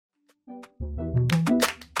I'm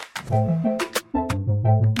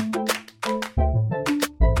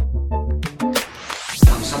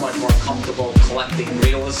somewhat more comfortable collecting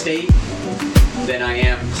real estate than I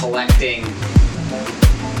am collecting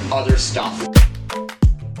other stuff.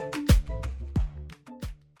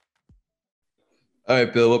 All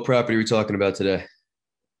right, Bill, what property are we talking about today?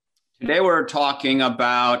 Today we're talking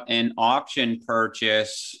about an auction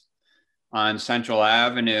purchase on Central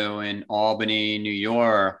Avenue in Albany, New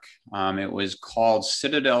York. It was called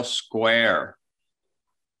Citadel Square.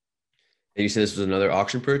 And you said this was another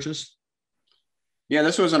auction purchase? Yeah,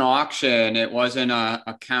 this was an auction. It wasn't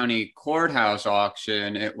a county courthouse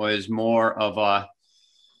auction. It was more of a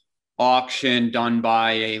auction done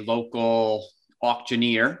by a local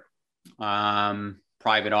auctioneer.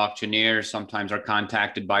 Private auctioneers sometimes are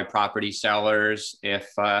contacted by property sellers if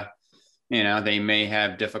they may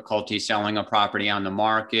have difficulty selling a property on the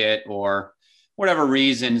market, or whatever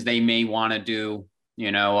reasons they may want to do,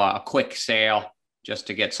 a quick sale just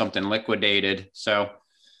to get something liquidated. So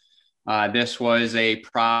this was a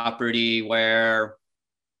property where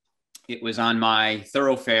it was on my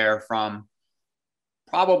thoroughfare from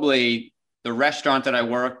probably the restaurant that I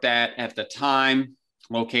worked at the time,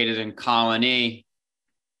 located in Colony,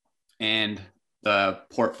 and the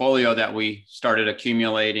portfolio that we started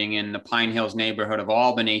accumulating in the Pine Hills neighborhood of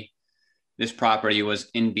Albany. This property was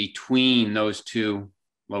in between those two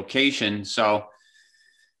locations. So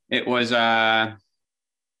it was a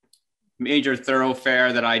major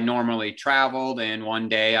thoroughfare that I normally traveled. And one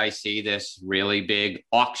day I see this really big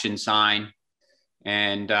auction sign,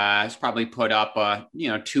 and it's probably put up,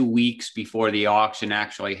 2 weeks before the auction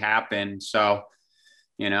actually happened. So,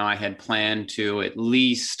 I had planned to at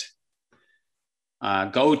least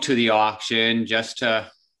go to the auction just to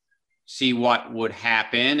see what would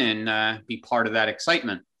happen and be part of that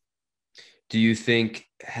excitement. Do you think,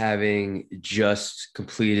 having just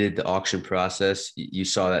completed the auction process, you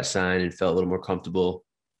saw that sign and felt a little more comfortable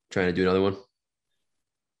trying to do another one?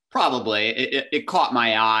 Probably. It caught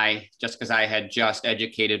my eye just because I had just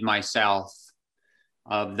educated myself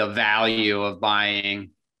of the value of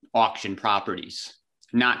buying auction properties.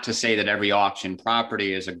 Not to say that every auction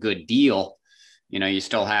property is a good deal. You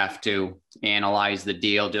still have to analyze the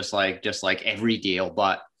deal just like every deal.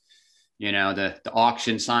 But, the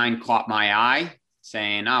auction sign caught my eye,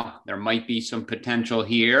 saying, oh, there might be some potential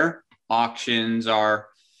here. Auctions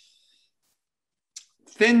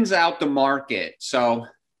thins out the market. So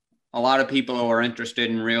a lot of people who are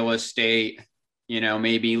interested in real estate,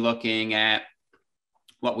 maybe looking at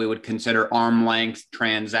what we would consider arm length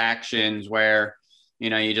transactions, where,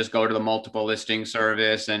 you just go to the multiple listing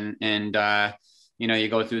service and you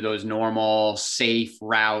go through those normal safe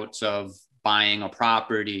routes of buying a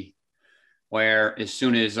property, where as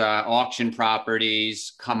soon as auction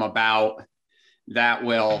properties come about, that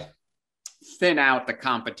will thin out the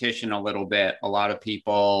competition a little bit. A lot of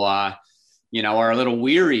people, are a little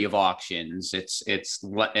weary of auctions. It's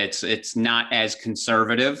not as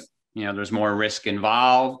conservative. There's more risk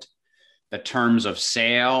involved. The terms of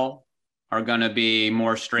sale are going to be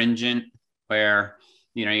more stringent, where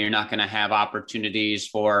you're not going to have opportunities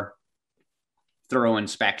for thorough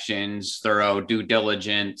inspections, thorough due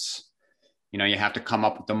diligence. You have to come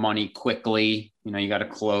up with the money quickly. You got to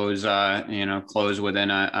close within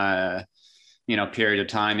a period of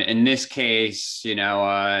time. In this case,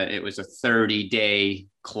 it was a 30-day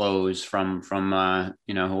close from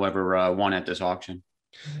whoever won at this auction.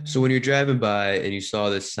 So when you're driving by and you saw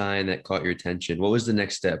this sign that caught your attention, what was the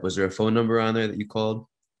next step? Was there a phone number on there that you called?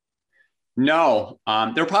 No,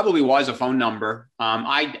 there probably was a phone number.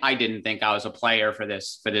 I didn't think I was a player for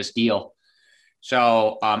this deal.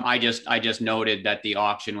 So I just noted that the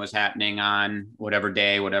auction was happening on whatever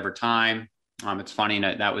day, whatever time. It's funny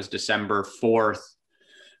that was December 4th,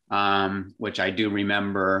 which I do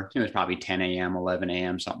remember. It was probably 10 a.m., 11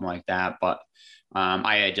 a.m., something like that. But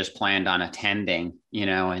I had just planned on attending,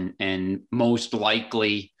 and most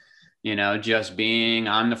likely, just being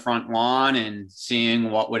on the front lawn and seeing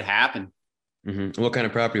what would happen. Mm-hmm. What kind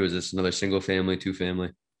of property was this? Another single family, two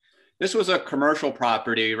family? This was a commercial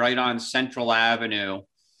property right on Central Avenue.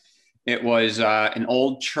 It was an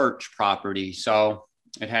old church property. So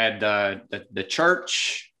it had the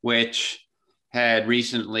church, which had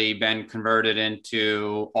recently been converted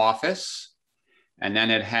into office. And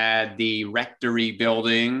then it had the rectory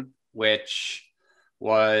building, which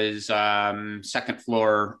was second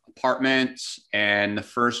floor apartments, and the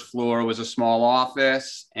first floor was a small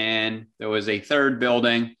office. And there was a third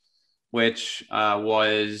building, which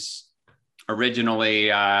was originally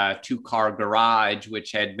a two-car garage,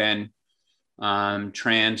 which had been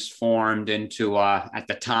transformed into, at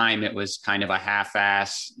the time, it was kind of a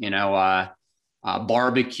half-ass,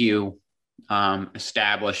 barbecue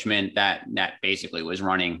establishment that basically was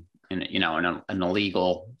running an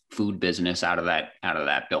illegal food business out of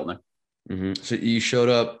that building. So you showed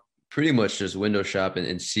up pretty much just window shop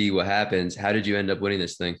and see what happens. How did you end up winning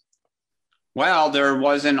this thing? Well, there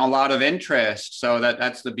wasn't a lot of interest, so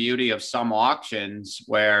that's the beauty of some auctions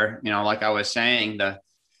where, like I was saying, the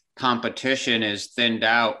competition is thinned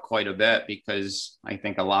out quite a bit because I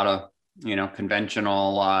think a lot of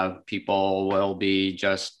conventional people will be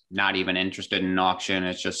just not even interested in an auction.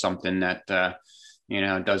 It's just something that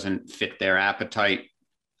doesn't fit their appetite.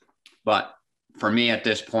 But for me at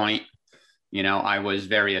this point, I was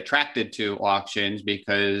very attracted to auctions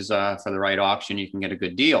because for the right auction, you can get a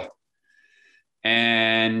good deal.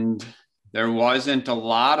 And there wasn't a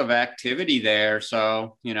lot of activity there.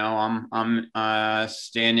 So, I'm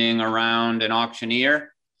standing around an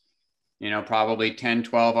auctioneer, probably 10,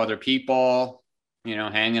 12 other people,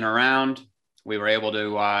 hanging around. We were able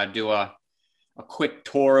to do a quick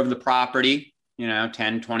tour of the property, 10,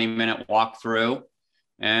 20-minute walkthrough.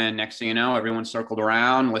 And next thing you know, everyone circled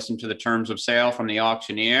around, listened to the terms of sale from the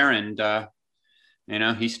auctioneer, and,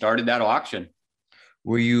 he started that auction.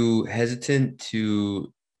 Were you hesitant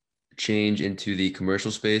to change into the commercial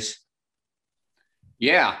space?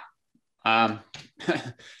 Yeah. I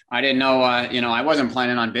didn't know, I wasn't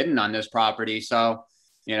planning on bidding on this property. So,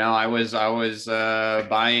 I was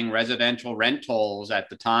buying residential rentals at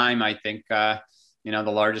the time. I think, the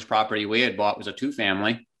largest property we had bought was a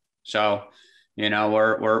 2-family. So,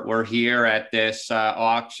 we're here at this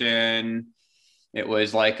auction. It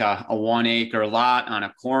was like a 1-acre lot on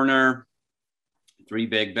a corner, 3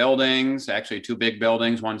 big buildings, actually 2 big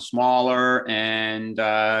buildings, 1 smaller. And,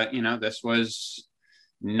 this was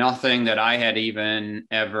nothing that I had even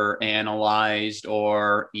ever analyzed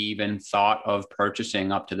or even thought of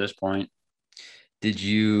purchasing up to this point. Did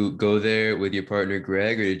you go there with your partner,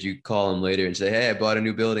 Greg, or did you call him later and say, "Hey, I bought a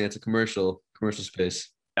new building. It's a commercial space"?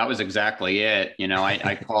 That was exactly it.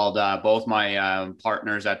 I called both my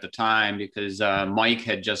partners at the time because Mike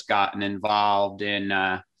had just gotten involved in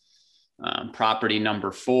property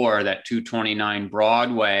number 4, that 229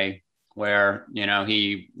 Broadway, where,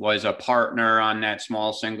 he was a partner on that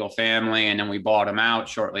small single family, and then we bought him out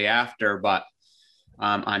shortly after. But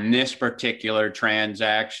on this particular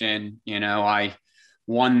transaction, I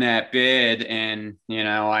won that bid, and,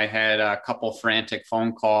 I had a couple frantic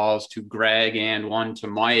phone calls to Greg and one to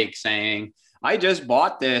Mike saying, "I just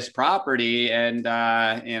bought this property, and,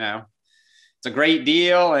 it's a great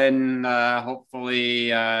deal, and hopefully,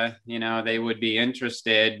 they would be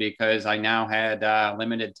interested because I now had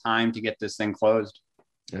limited time to get this thing closed."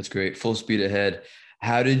 That's great. Full speed ahead.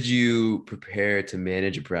 How did you prepare to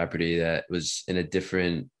manage a property that was in a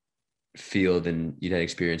different field than you'd had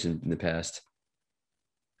experience in the past?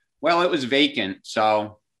 Well, it was vacant,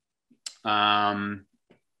 so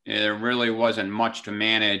there really wasn't much to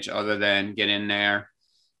manage other than get in there,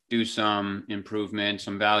 do some improvement,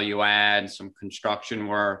 some value add, some construction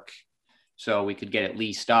work so we could get it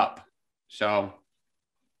leased up. So,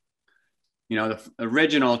 the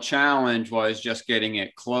original challenge was just getting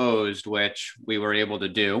it closed, which we were able to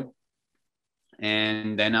do.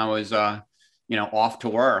 And then I was, off to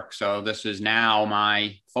work. So this is now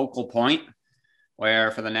my focal point,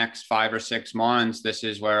 where for the next 5 or 6 months, this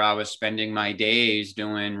is where I was spending my days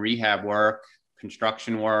doing rehab work,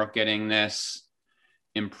 construction work, getting this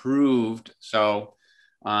improved. So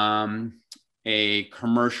a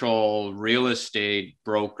commercial real estate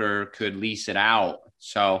broker could lease it out.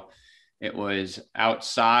 So it was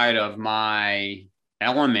outside of my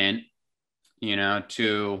element,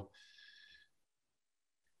 to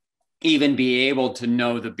even be able to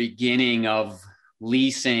know the beginning of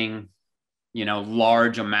leasing,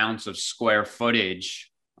 large amounts of square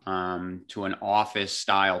footage to an office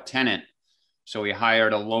style tenant. So we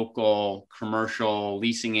hired a local commercial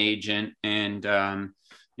leasing agent, and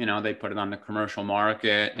they put it on the commercial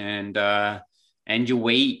market, and you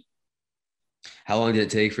wait. How long did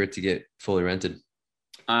it take for it to get fully rented?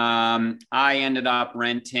 I ended up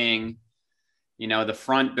renting, the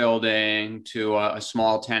front building to a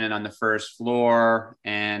small tenant on the first floor.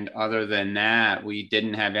 And other than that, we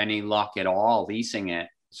didn't have any luck at all leasing it.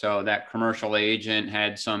 So that commercial agent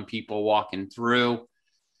had some people walking through,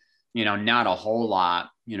 not a whole lot.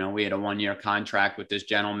 We had a 1-year contract with this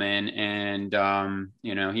gentleman, and,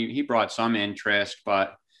 he brought some interest,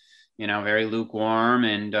 but, very lukewarm.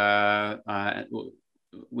 And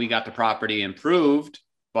we got the property improved,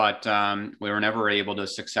 but we were never able to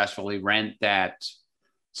successfully rent that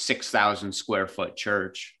 6,000 square foot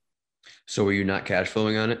church. So were you not cash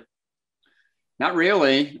flowing on it? Not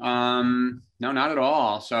really. No, not at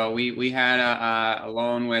all. So we had a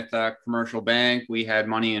loan with a commercial bank. We had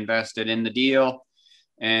money invested in the deal,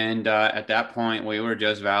 and at that point, we were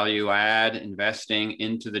just value add investing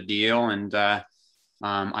into the deal. And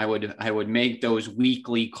I would make those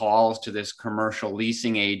weekly calls to this commercial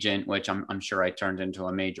leasing agent, which I'm sure I turned into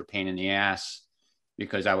a major pain in the ass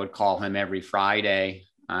because I would call him every Friday.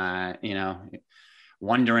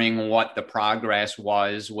 Wondering what the progress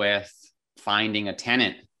was with finding a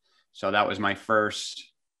tenant. So that was my first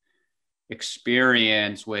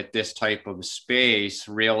experience with this type of space,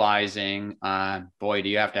 realizing, boy, do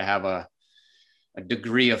you have to have a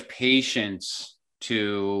degree of patience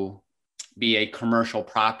to be a commercial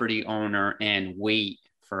property owner and wait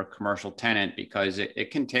for a commercial tenant, because it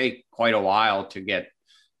can take quite a while to get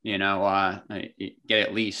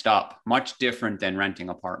it leased up. Much different than renting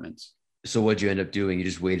apartments. So what'd you end up doing? You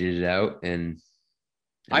just waited it out and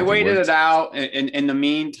I everything waited it worked? out. In the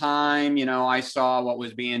meantime, I saw what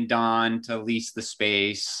was being done to lease the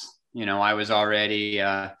space. I was already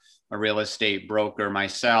a real estate broker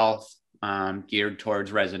myself, geared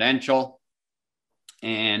towards residential.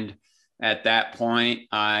 And at that point,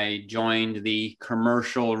 I joined the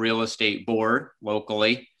commercial real estate board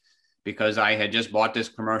locally because I had just bought this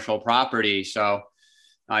commercial property. So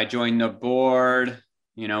I joined the board,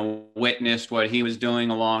 witnessed what he was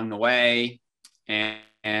doing along the way,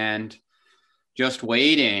 and just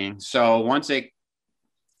waiting. So once it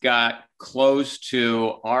got close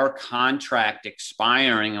to our contract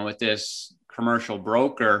expiring and with this commercial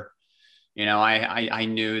broker, I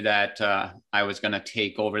knew that I was going to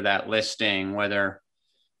take over that listing, whether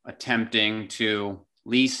attempting to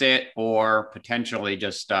lease it or potentially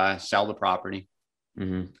just sell the property.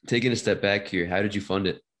 Taking a step back here, how did you fund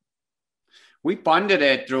it? We funded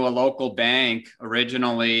it through a local bank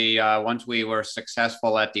originally. Once we were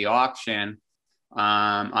successful at the auction,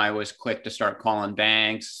 I was quick to start calling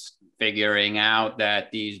banks, figuring out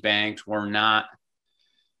that these banks were not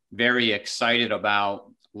very excited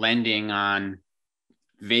about lending on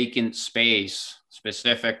vacant space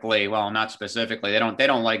specifically. Well, not specifically. They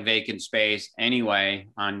don't like vacant space anyway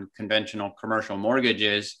on conventional commercial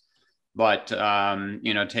mortgages. But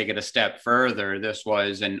take it a step further. This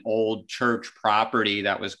was an old church property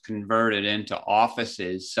that was converted into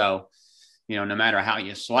offices. So, no matter how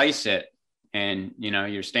you slice it, and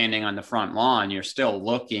you're standing on the front lawn, you're still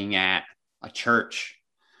looking at a church.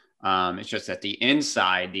 It's just that the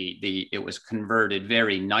inside, it was converted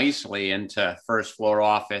very nicely into first floor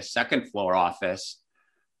office, second floor office.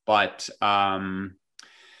 But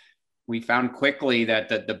we found quickly that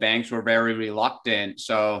the banks were very reluctant.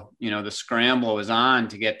 So, the scramble was on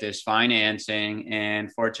to get this financing.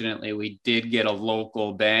 And fortunately, we did get a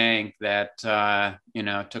local bank that,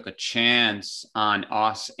 took a chance on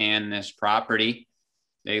us and this property.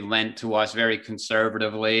 They lent to us very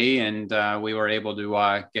conservatively, and we were able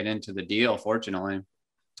to get into the deal, fortunately.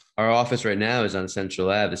 Our office right now is on Central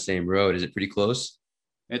Ave, the same road. Is it pretty close?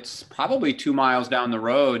 It's probably 2 miles down the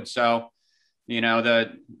road. So,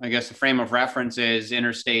 I guess the frame of reference is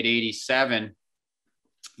Interstate 87.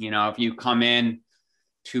 If you come in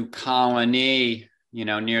to Colony,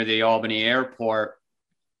 near the Albany airport,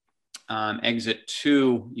 exit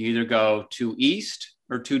 2, you either go to East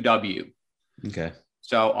or to W. Okay.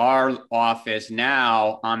 So our office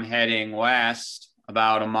now, I'm heading west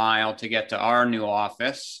about a mile to get to our new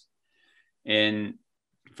office. And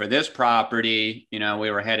for this property, we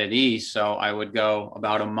were headed east. So I would go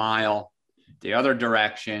about a mile the other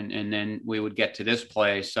direction, and then we would get to this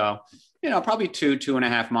place. So, probably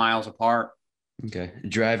 2.5 miles apart. Okay.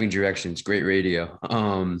 Driving directions, great radio.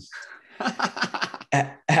 How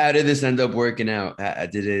did this end up working out?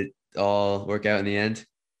 Did it all work out in the end?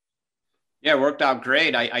 Yeah, it worked out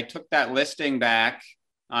great. I took that listing back.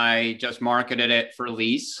 I just marketed it for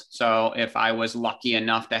lease. So if I was lucky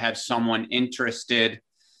enough to have someone interested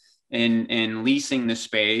in leasing the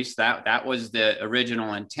space, that was the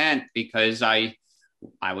original intent, because I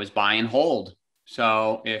was buy and hold.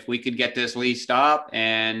 So if we could get this leased up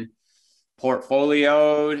and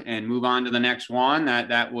portfolioed and move on to the next one,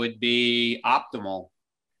 that would be optimal.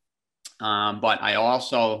 But I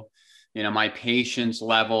also, my patience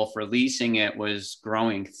level for leasing it was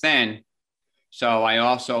growing thin. So I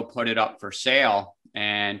also put it up for sale.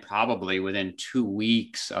 And probably within 2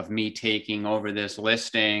 weeks of me taking over this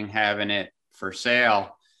listing, having it for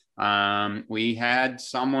sale, we had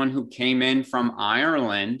someone who came in from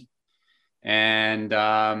Ireland, and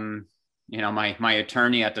my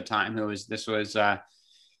attorney at the time, this was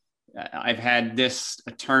I've had this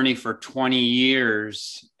attorney for 20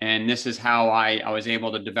 years, and this is how I was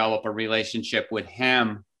able to develop a relationship with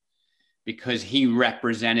him because he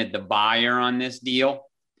represented the buyer on this deal.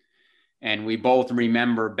 And we both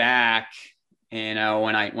remember back, when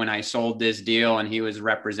I sold this deal and he was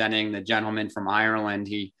representing the gentleman from Ireland.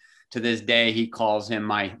 He, to this day, he calls him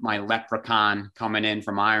my leprechaun coming in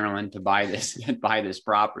from Ireland to buy this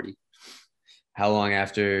property. How long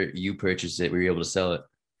after you purchased it were you able to sell it?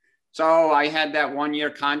 So I had that 1 year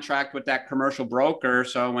contract with that commercial broker.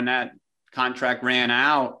 So when that contract ran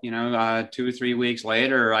out, 2 or 3 weeks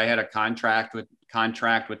later, I had a contract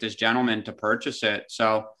with this gentleman to purchase it.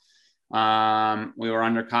 So we were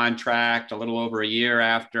under contract a little over a year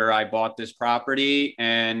after I bought this property,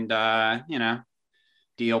 and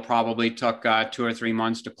deal probably took 2 or 3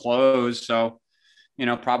 months to close. So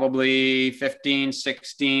probably 15,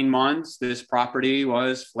 16 months, this property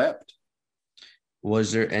was flipped.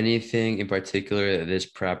 Was there anything in particular that this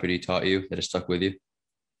property taught you that has stuck with you?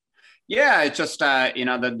 Yeah, it's just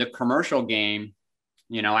the commercial game.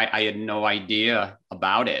 I had no idea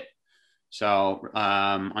about it. So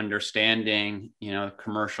understanding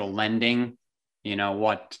commercial lending,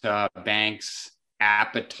 what banks'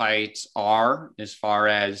 appetites are as far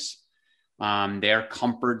as their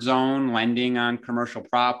comfort zone lending on commercial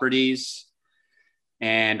properties.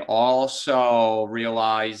 And also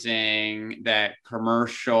realizing that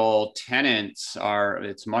commercial tenants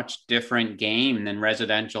it's much different game than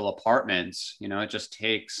residential apartments. It just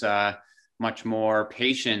takes much more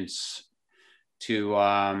patience to,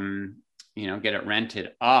 get it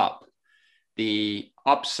rented up. The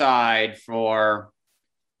upside for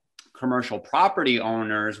commercial property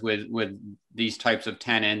owners with these types of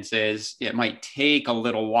tenants is it might take a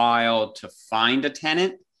little while to find a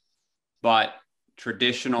tenant, but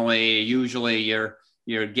traditionally, usually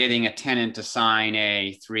you're getting a tenant to sign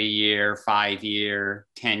a 3-year, 5-year,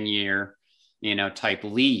 10-year, type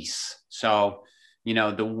lease. So,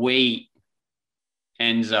 the wait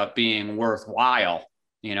ends up being worthwhile,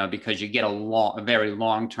 because you get a very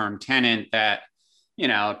long-term tenant that,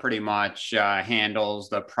 pretty much handles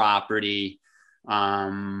the property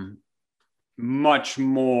much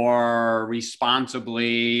more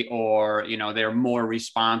responsibly, or they're more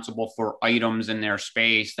responsible for items in their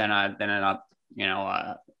space than a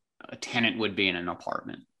tenant would be in an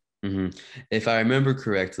apartment. Mm-hmm. If I remember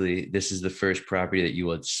correctly, this is the first property that you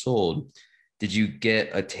had sold. Did you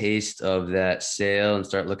get a taste of that sale and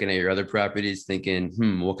start looking at your other properties thinking,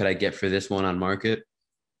 what could I get for this one on market?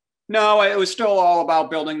 No, it was still all about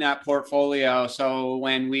building that portfolio. So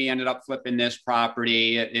when we ended up flipping this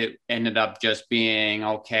property, it ended up just being,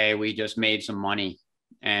 okay, we just made some money.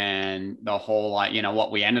 And the whole,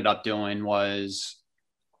 what we ended up doing was,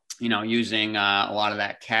 using a lot of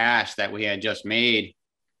that cash that we had just made,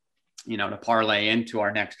 to parlay into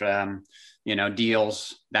our next,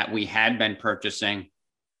 deals that we had been purchasing,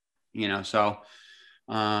 so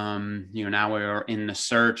now we're in the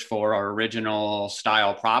search for our original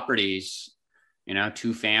style properties,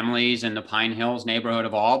 2 families in the Pine Hills neighborhood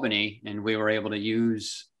of Albany. And we were able to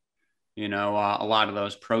use, a lot of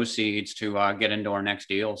those proceeds to get into our next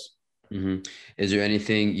deals. Mm-hmm. Is there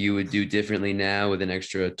anything you would do differently now with an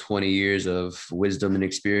extra 20 years of wisdom and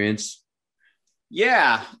experience?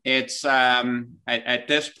 Yeah, it's at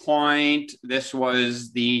this point, this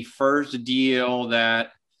was the first deal that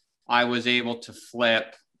I was able to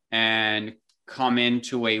flip and come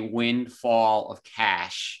into a windfall of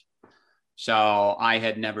cash. So I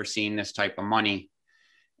had never seen this type of money.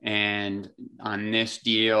 And on this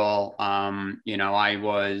deal, I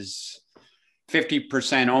was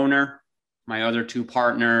 50% owner. My other 2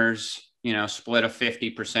 partners, split a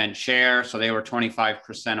 50% share. So they were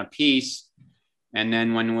 25% apiece. And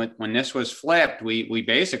then when this was flipped, we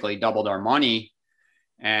basically doubled our money.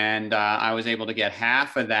 And I was able to get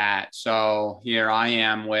half of that. So here I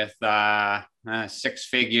am with a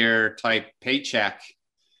 6-figure type paycheck,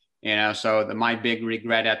 so my big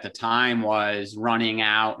regret at the time was running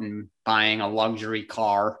out and buying a luxury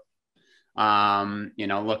car.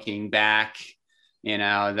 Looking back,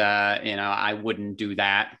 I wouldn't do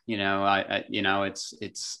that.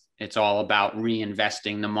 It's all about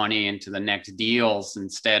reinvesting the money into the next deals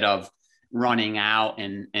instead of running out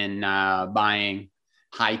and buying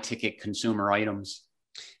high ticket consumer items.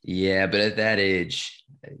 Yeah, but at that age,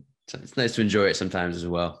 it's nice to enjoy it sometimes as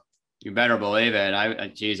well. You better believe it.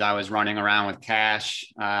 I was running around with cash.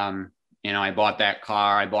 I bought that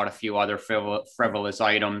car. I bought a few other frivolous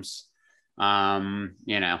items. I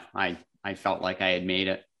felt like I had made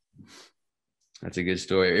it. That's a good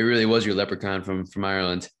story. It really was your leprechaun from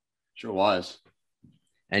Ireland. Sure was.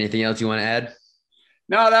 Anything else you want to add?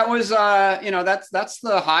 No, that was that's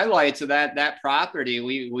the highlights of that property.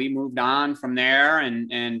 We moved on from there,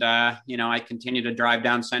 and I continue to drive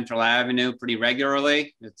down Central Avenue pretty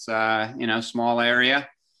regularly. It's small area,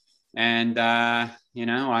 and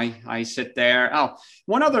I sit there. Oh,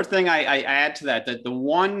 one other thing I add to that the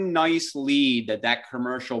one nice lead that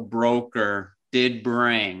commercial broker did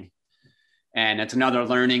bring, and it's another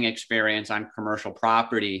learning experience on commercial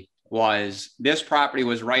property, was this property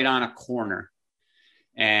was right on a corner,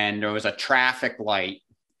 and there was a traffic light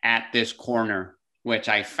at this corner, which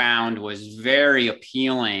I found was very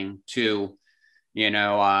appealing to,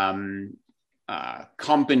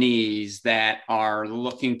 companies that are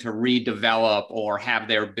looking to redevelop or have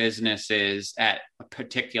their businesses at a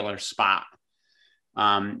particular spot.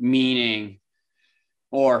 Meaning,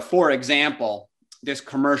 or for example, this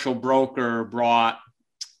commercial broker brought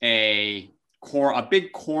a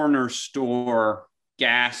big corner store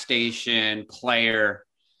gas station player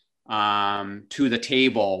to the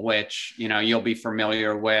table, which you'll be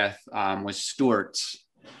familiar with, was Stewart's,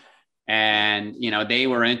 and they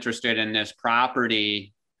were interested in this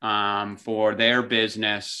property for their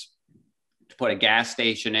business to put a gas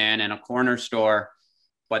station in and a corner store.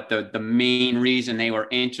 But the main reason they were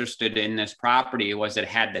interested in this property was it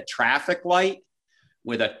had the traffic light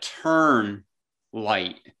with a turn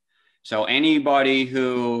light. So anybody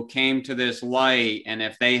who came to this light, and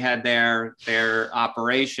if they had their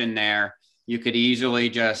operation there, you could easily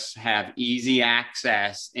just have easy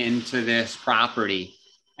access into this property.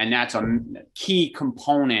 And that's a key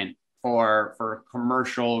component for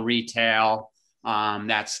commercial retail,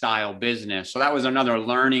 that style business. So that was another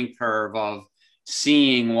learning curve of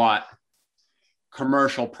seeing what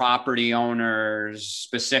commercial property owners,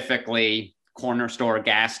 specifically corner store,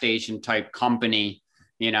 gas station type company,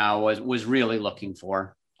 was really looking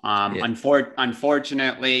for.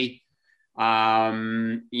 Unfortunately,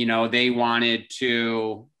 they wanted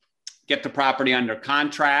to get the property under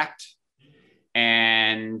contract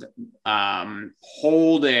and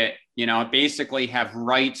hold it, basically have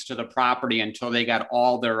rights to the property until they got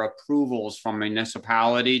all their approvals from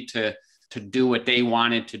municipality to do what they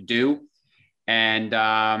wanted to do. And,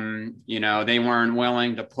 they weren't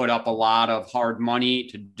willing to put up a lot of hard money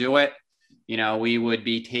to do it. We would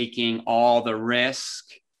be taking all the risk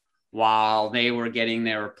while they were getting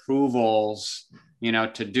their approvals,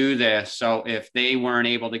 to do this. So if they weren't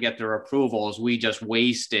able to get their approvals, we just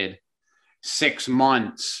wasted 6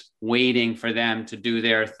 months waiting for them to do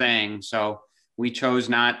their thing. So we chose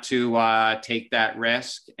not to take that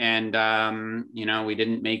risk. And, we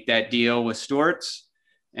didn't make that deal with Stewart's.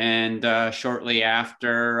 And shortly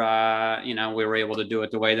after, we were able to do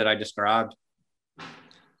it the way that I described.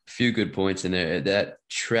 Few good points in there. That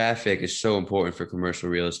traffic is so important for commercial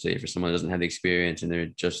real estate for someone who doesn't have the experience and they're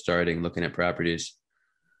just starting looking at properties.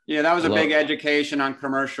 Yeah, that was a big education on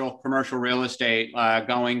commercial real estate,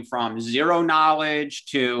 going from zero knowledge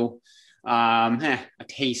to a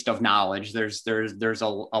taste of knowledge. There's a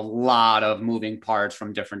lot of moving parts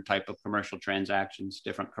from different type of commercial transactions,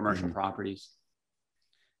 different commercial properties.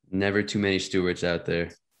 Never too many Stewart's out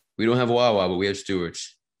there. We don't have Wawa, but we have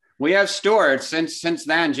Stewart's. We have Stewart's since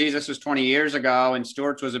then. Jesus was 20 years ago, and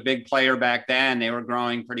Stewart's was a big player back then. They were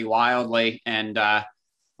growing pretty wildly, and oh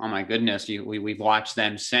my goodness, we've watched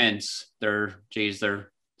them since. They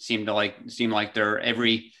seem like they're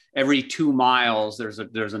every 2 miles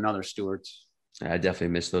there's another Stewart's. I definitely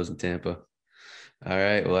miss those in Tampa. All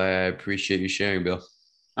right, well, I appreciate you sharing, Bill.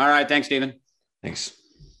 All right, thanks, Stephen. Thanks.